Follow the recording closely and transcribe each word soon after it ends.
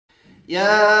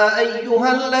يا أيها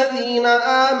الذين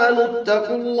آمنوا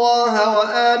اتقوا الله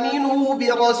وآمنوا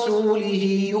برسوله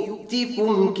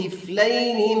يؤتكم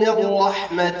كفلين من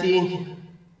رحمته.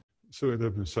 Su'id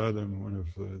ibn Salim, one of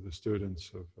the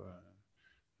students of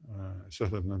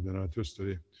Sheikh ibn Abdullah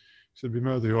Tustari, said,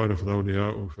 بماذا يعرف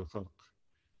الأولياء في الخلق?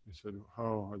 He said,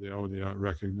 how are the awliya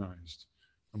recognized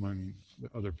among the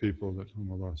other people that whom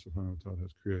Allah subhanahu wa ta'ala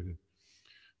has created?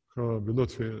 قال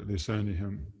بلطف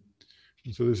لسانهم.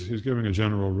 And so he's giving a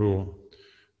general rule.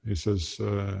 He says,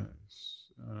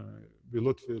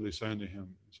 بلطف لسانهم.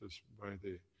 He says, by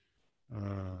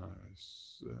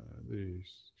the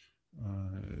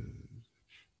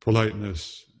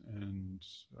politeness and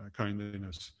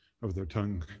kindliness of their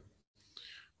tongue.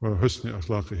 وحسن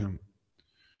أخلاقهم.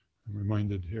 I'm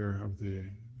reminded here of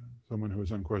someone who is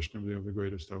unquestionably of the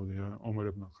greatest awliya, Umar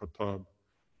ibn al-Khattab,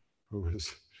 who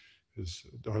his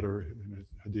daughter in a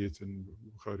hadith in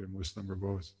Bukhari and Muslim were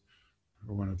both,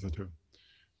 or one of the two.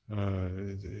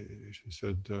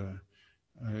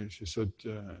 She said,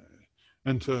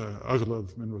 أنت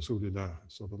أغلظ من رسول الله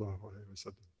صلى الله عليه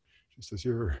وسلم. She says,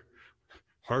 you're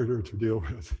harder to deal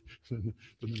with than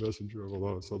the Messenger of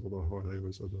Allah sallallahu alaihi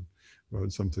wasallam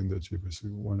about something that she was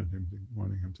wanting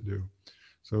him to do.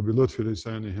 So bilutfi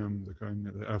lisanihim,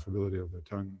 the affability of their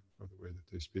tongue, or the way that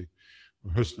they speak,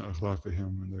 husna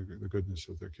akhlaqihim, and the goodness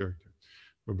of their character,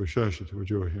 bashashatu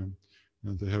wujuhihim,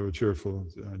 and they have a cheerful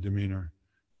demeanor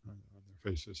on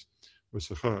their faces,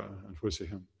 wasakha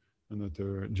anfusihim, and that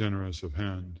they're generous of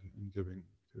hand in giving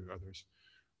to others,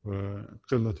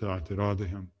 qillata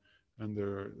i'tiradihim, and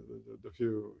the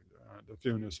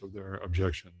fewness of their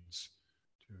objections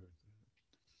to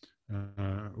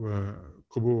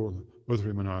وقبول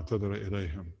عذر من اعتذر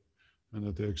إليهم, and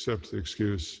that they accept the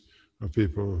excuse of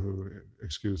people who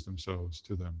excuse themselves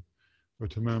to them.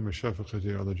 وتمام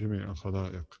الشفقة على جميع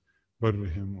الخلائق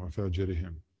برهم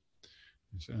وفاجرهم,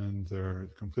 and their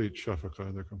complete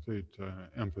shafaqa, their complete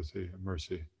empathy and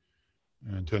mercy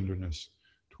and tenderness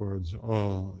towards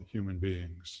all human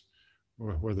beings,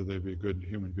 whether they be good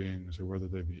human beings or whether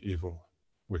they be evil,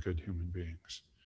 wicked human beings.